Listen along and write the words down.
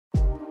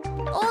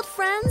Old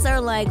friends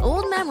are like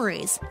old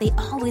memories. They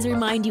always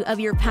remind you of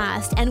your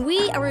past, and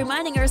we are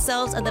reminding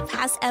ourselves of the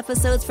past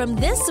episodes from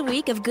this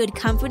week of Good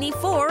Company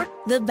for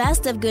the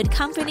best of Good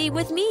Company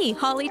with me,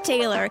 Holly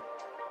Taylor.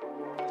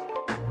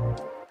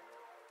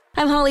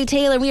 I'm Holly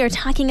Taylor. We are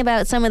talking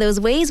about some of those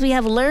ways we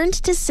have learned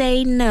to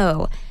say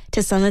no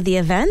to some of the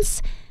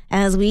events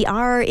as we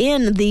are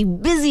in the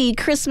busy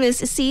Christmas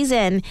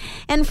season.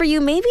 And for you,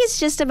 maybe it's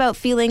just about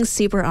feeling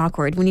super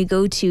awkward when you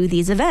go to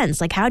these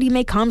events. Like, how do you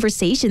make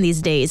conversation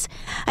these days?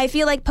 I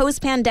feel like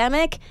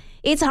post-pandemic,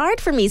 it's hard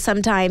for me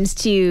sometimes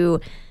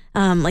to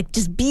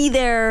just be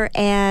there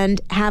and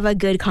have a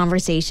good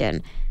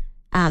conversation.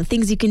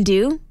 Things you can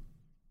do,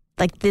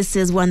 like this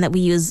is one that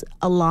we use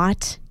a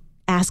lot.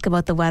 Ask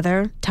about the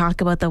weather,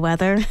 talk about the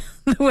weather.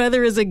 The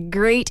weather is a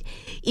great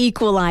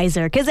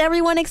equalizer because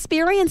everyone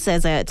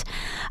experiences it.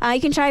 You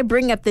can try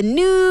bring up the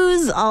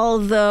news,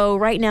 although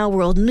right now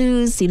world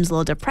news seems a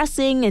little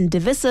depressing and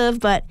divisive,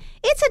 but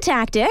it's a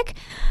tactic.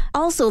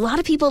 Also, a lot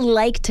of people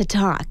like to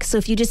talk. So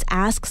if you just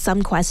ask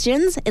some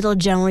questions, it'll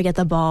generally get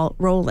the ball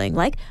rolling.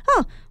 Like,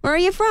 oh, where are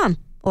you from?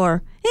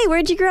 Or, hey,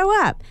 where'd you grow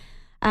up?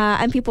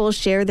 And people will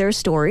share their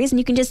stories and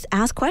you can just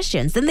ask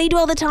questions. Then they do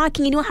all the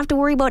talking. You don't have to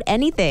worry about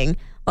anything.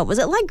 What was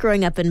it like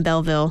growing up in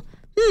Belleville?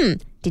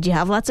 Did you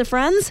have lots of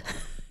friends?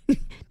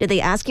 Did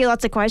they ask you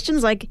lots of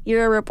questions like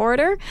you're a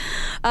reporter?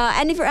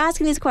 And if you're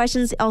asking these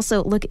questions,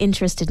 also look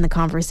interested in the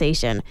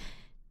conversation.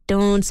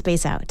 Don't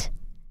space out.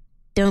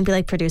 Don't be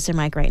like producer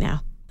Mike right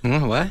now.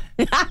 What?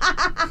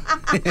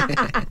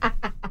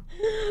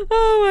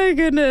 Oh my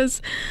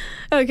goodness.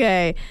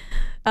 Okay.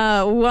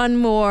 One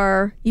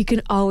more. You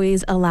can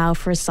always allow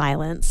for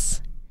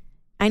silence.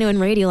 I know in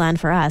Radioland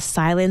for us,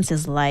 silence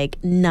is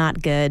like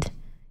not good.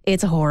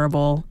 It's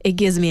horrible. It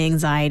gives me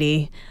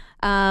anxiety.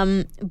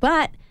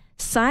 But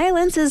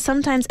silence is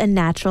sometimes a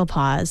natural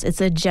pause.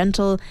 It's a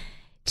gentle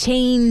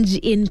change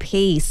in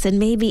pace, and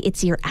maybe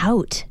it's your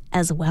out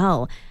as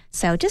well.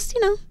 So just,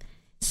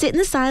 sit in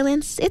the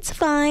silence. It's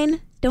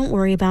fine. Don't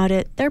worry about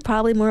it. They're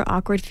probably more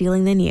awkward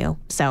feeling than you.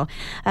 So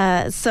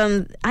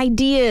some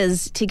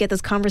ideas to get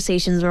those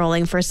conversations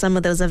rolling for some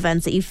of those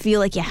events that you feel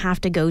like you have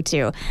to go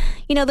to.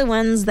 The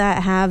ones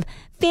that have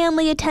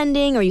family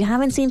attending or you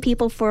haven't seen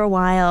people for a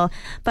while.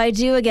 But I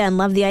do, again,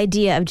 love the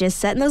idea of just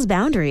setting those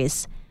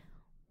boundaries.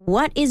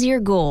 What is your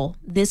goal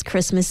this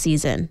Christmas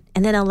season?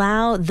 And then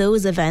allow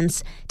those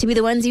events to be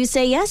the ones you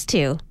say yes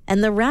to.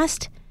 And the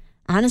rest,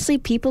 honestly,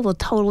 people will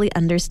totally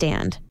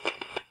understand.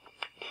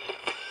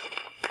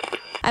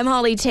 I'm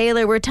Holly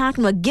Taylor. We're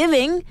talking about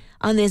giving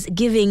on this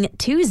Giving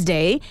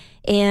Tuesday.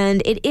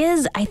 And it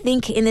is, I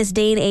think, in this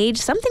day and age,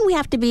 something we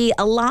have to be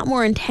a lot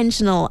more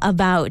intentional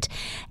about.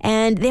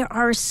 And there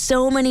are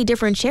so many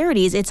different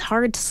charities, it's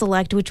hard to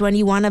select which one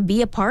you want to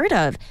be a part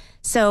of.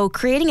 So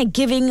creating a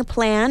giving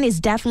plan is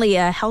definitely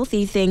a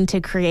healthy thing to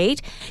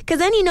create, because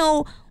then you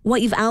know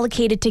what you've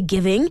allocated to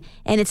giving,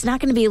 and it's not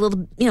going to be a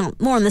little,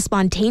 more on the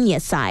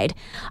spontaneous side.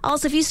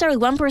 Also, if you start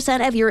with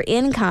 1% of your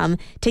income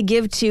to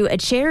give to a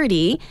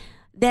charity,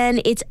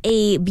 then it's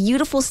a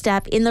beautiful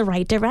step in the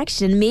right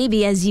direction.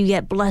 Maybe as you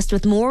get blessed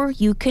with more,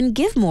 you can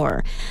give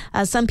more.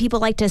 Some people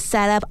like to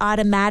set up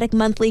automatic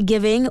monthly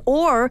giving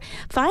or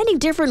finding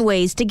different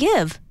ways to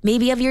give,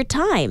 maybe of your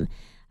time.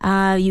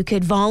 You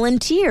could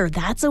volunteer.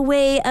 That's a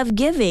way of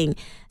giving.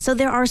 So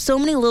there are so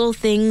many little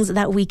things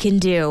that we can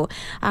do.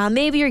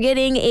 Maybe you're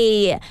getting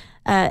a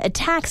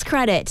tax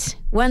credit.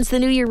 Once the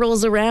new year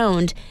rolls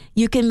around,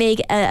 you can make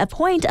a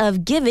point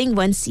of giving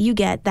once you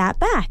get that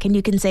back. And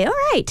you can say, all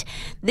right,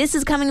 this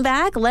is coming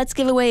back. Let's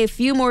give away a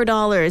few more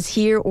dollars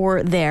here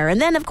or there.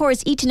 And then, of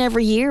course, each and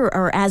every year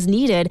or as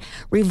needed,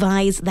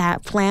 revise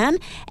that plan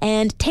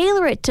and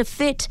tailor it to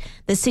fit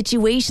the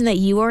situation that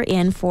you are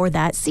in for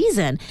that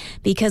season.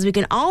 Because we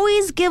can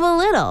always give a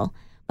little,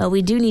 but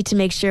we do need to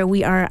make sure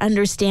we are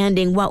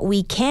understanding what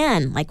we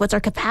can, like what's our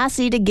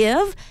capacity to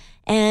give,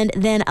 and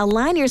then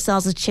align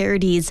yourselves with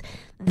charities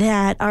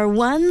that are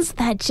ones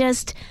that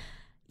just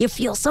you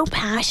feel so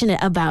passionate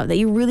about that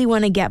you really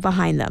want to get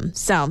behind them.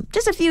 So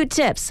just a few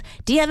tips.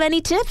 Do you have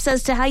any tips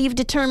as to how you've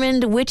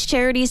determined which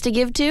charities to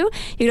give to? You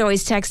can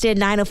always text in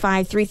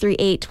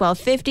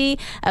 905-338-1250.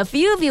 A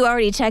few of you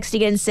already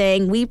texted in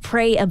saying we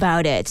pray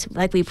about it,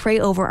 like we pray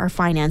over our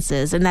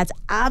finances. And that's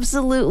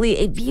absolutely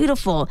a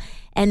beautiful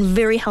and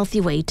very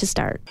healthy way to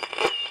start.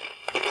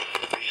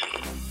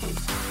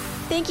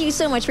 Thank you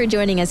so much for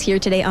joining us here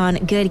today on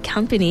Good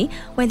Company.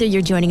 Whether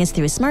you're joining us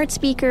through a smart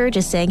speaker,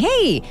 just saying,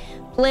 hey,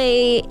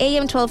 play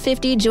AM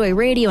 1250 Joy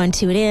Radio and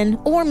tune in,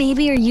 or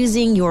maybe you're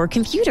using your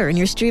computer and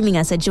you're streaming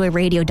us at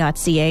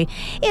joyradio.ca.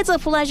 It's a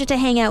pleasure to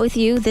hang out with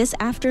you this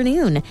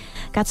afternoon.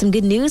 Got some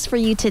good news for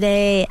you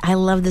today. I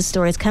love this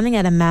story. It's coming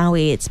out of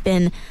Maui. It's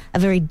been a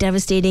very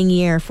devastating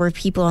year for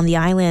people on the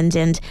island.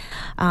 And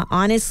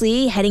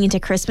honestly, heading into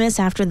Christmas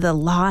after the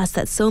loss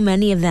that so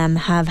many of them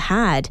have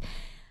had,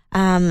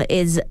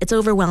 it's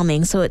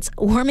overwhelming. So it's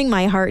warming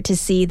my heart to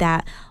see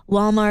that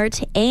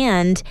Walmart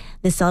and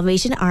the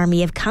Salvation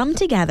Army have come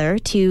together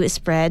to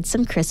spread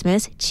some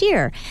Christmas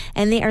cheer.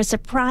 And they are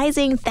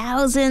surprising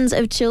thousands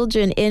of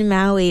children in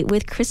Maui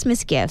with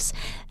Christmas gifts.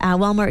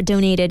 Walmart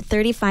donated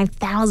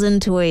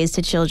 35,000 toys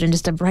to children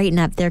just to brighten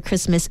up their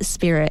Christmas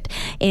spirit.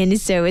 And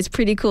so it's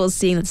pretty cool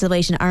seeing that the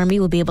Salvation Army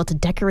will be able to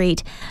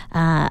decorate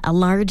a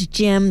large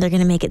gym. They're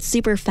going to make it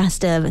super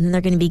festive, and then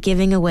they're going to be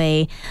giving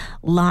away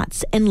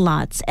lots and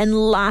lots and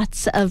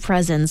lots of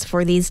presents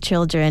for these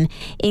children,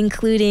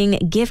 including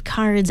gift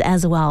cards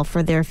as well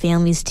for their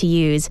families to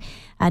use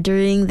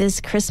during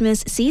this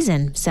Christmas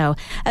season. So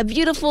a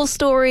beautiful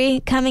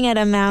story coming out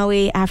of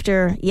Maui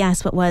after,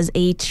 yes, what was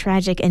a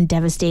tragic and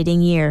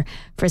devastating year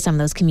for some of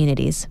those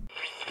communities.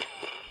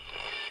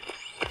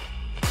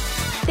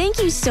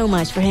 Thank you so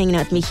much for hanging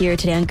out with me here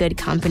today on Good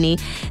Company.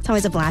 It's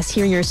always a blast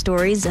hearing your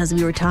stories as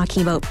we were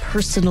talking about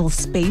personal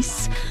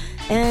space.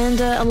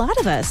 And a lot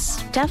of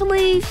us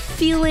definitely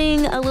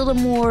feeling a little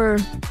more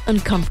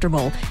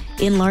uncomfortable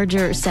in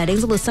larger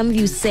settings, although some of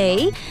you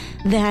say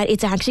that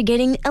it's actually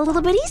getting a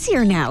little bit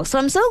easier now. So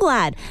I'm so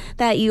glad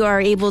that you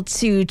are able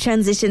to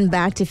transition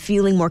back to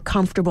feeling more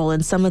comfortable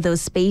in some of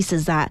those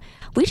spaces that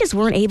we just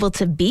weren't able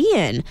to be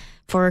in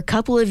for a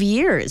couple of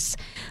years.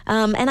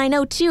 And I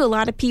know, too, a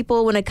lot of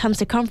people, when it comes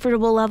to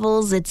comfortable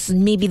levels, it's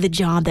maybe the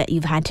job that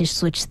you've had to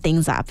switch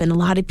things up. And a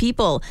lot of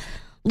people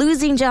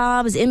losing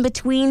jobs, in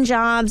between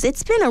jobs.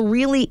 It's been a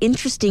really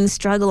interesting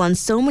struggle on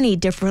so many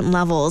different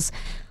levels,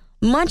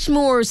 much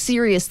more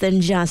serious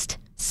than just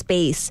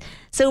space.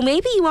 So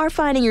maybe you are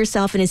finding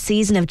yourself in a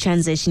season of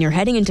transition. You're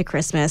heading into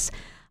Christmas.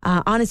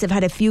 Honestly, I've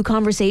had a few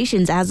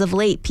conversations as of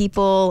late,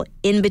 people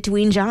in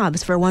between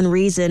jobs for one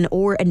reason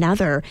or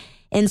another.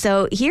 And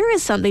so here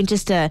is something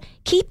just to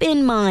keep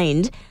in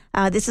mind.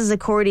 This is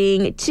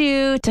according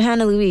to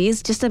Hannah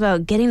Louise, just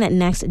about getting that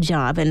next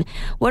job. And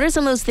what are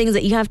some of those things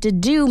that you have to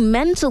do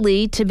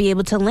mentally to be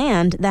able to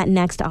land that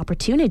next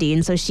opportunity?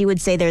 And so she would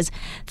say there's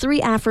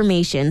 3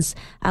 affirmations,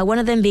 one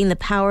of them being the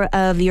power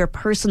of your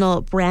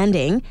personal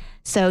branding.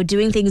 So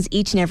doing things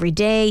each and every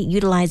day,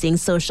 utilizing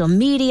social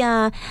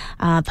media,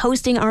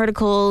 posting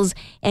articles,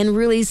 and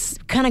really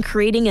kind of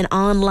creating an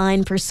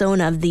online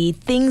persona of the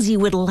things you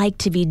would like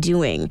to be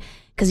doing,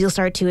 because you'll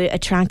start to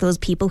attract those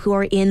people who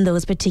are in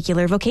those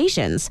particular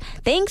vocations.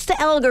 Thanks to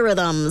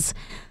algorithms.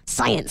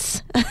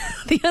 Science.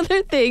 The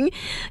other thing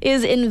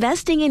is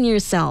investing in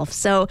yourself.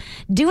 So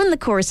doing the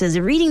courses,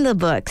 reading the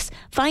books,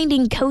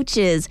 finding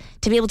coaches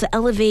to be able to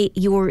elevate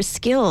your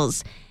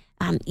skills.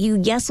 You,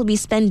 yes, will be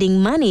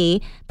spending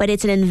money, but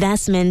it's an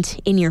investment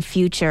in your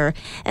future.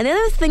 And the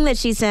other thing that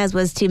she says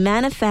was to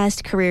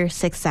manifest career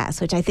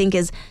success, which I think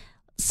is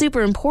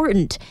super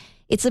important.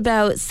 It's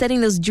about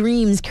setting those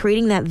dreams,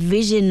 creating that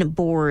vision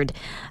board,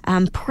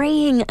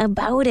 praying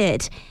about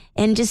it,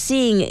 and just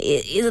seeing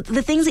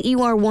the things that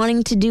you are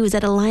wanting to do, is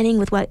that aligning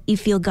with what you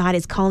feel God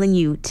is calling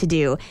you to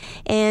do.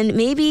 And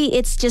maybe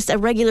it's just a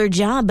regular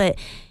job, but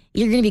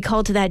you're going to be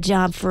called to that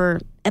job for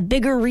a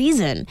bigger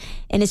reason.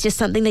 And it's just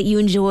something that you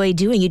enjoy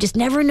doing. You just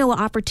never know what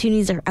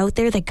opportunities are out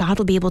there that God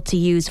will be able to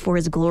use for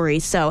his glory.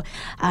 So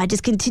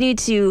just continue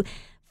to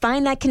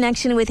find that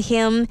connection with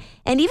him.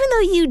 And even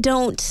though you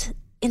don't,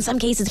 in some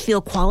cases,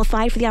 feel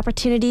qualified for the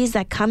opportunities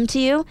that come to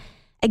you,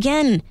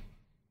 again,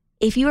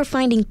 if you are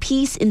finding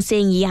peace in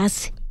saying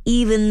yes,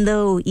 even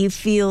though you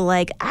feel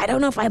like, I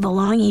don't know if I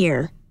belong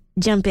here,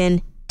 jump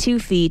in 2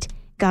 feet.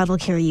 God will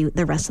carry you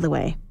the rest of the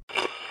way.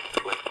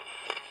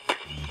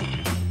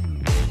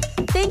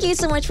 Thank you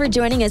so much for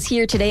joining us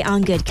here today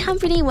on Good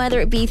Company, whether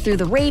it be through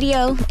the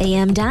radio,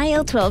 AM dial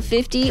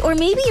 1250, or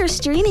maybe you're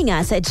streaming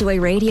us at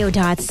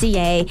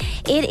joyradio.ca.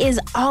 It is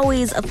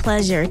always a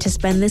pleasure to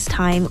spend this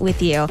time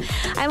with you.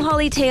 I'm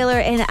Holly Taylor,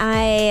 and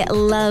I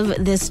love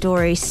this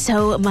story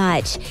so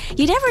much.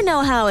 You never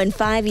know how in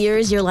 5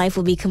 years your life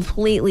will be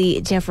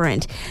completely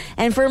different.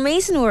 And for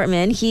Mason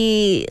Wortman,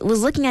 he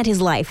was looking at his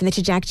life and the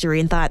trajectory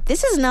and thought,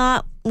 this is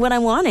not what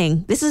I'm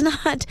wanting. This is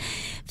not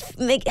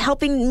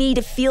helping me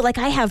to feel like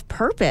I have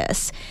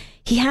purpose.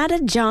 He had a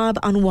job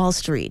on Wall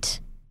Street.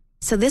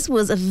 So this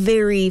was a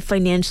very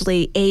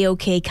financially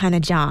A-okay kind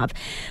of job.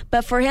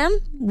 But for him,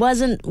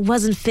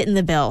 wasn't fitting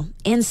the bill.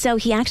 And so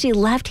he actually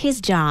left his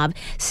job,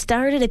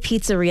 started a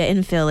pizzeria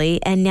in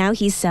Philly, and now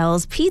he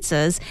sells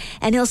pizzas,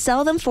 and he'll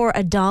sell them for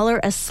 $1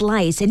 a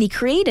slice. And he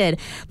created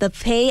the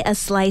Pay a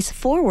Slice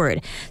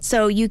Forward.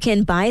 So you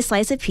can buy a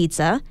slice of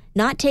pizza,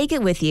 not take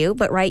it with you,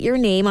 but write your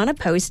name on a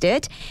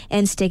Post-it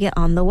and stick it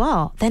on the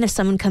wall. Then if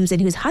someone comes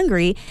in who's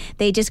hungry,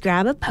 they just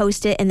grab a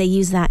Post-it and they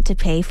use that to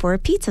pay for a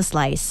pizza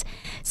slice.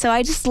 So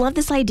I just love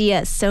this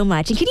idea so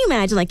much. And can you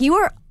imagine, like, you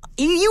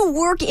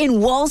work in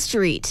Wall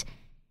Street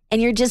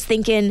and you're just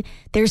thinking,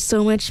 there's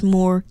so much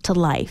more to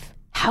life.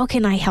 How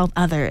can I help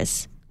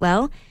others?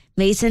 Well,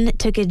 Mason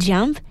took a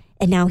jump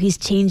and now he's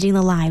changing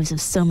the lives of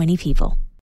so many people.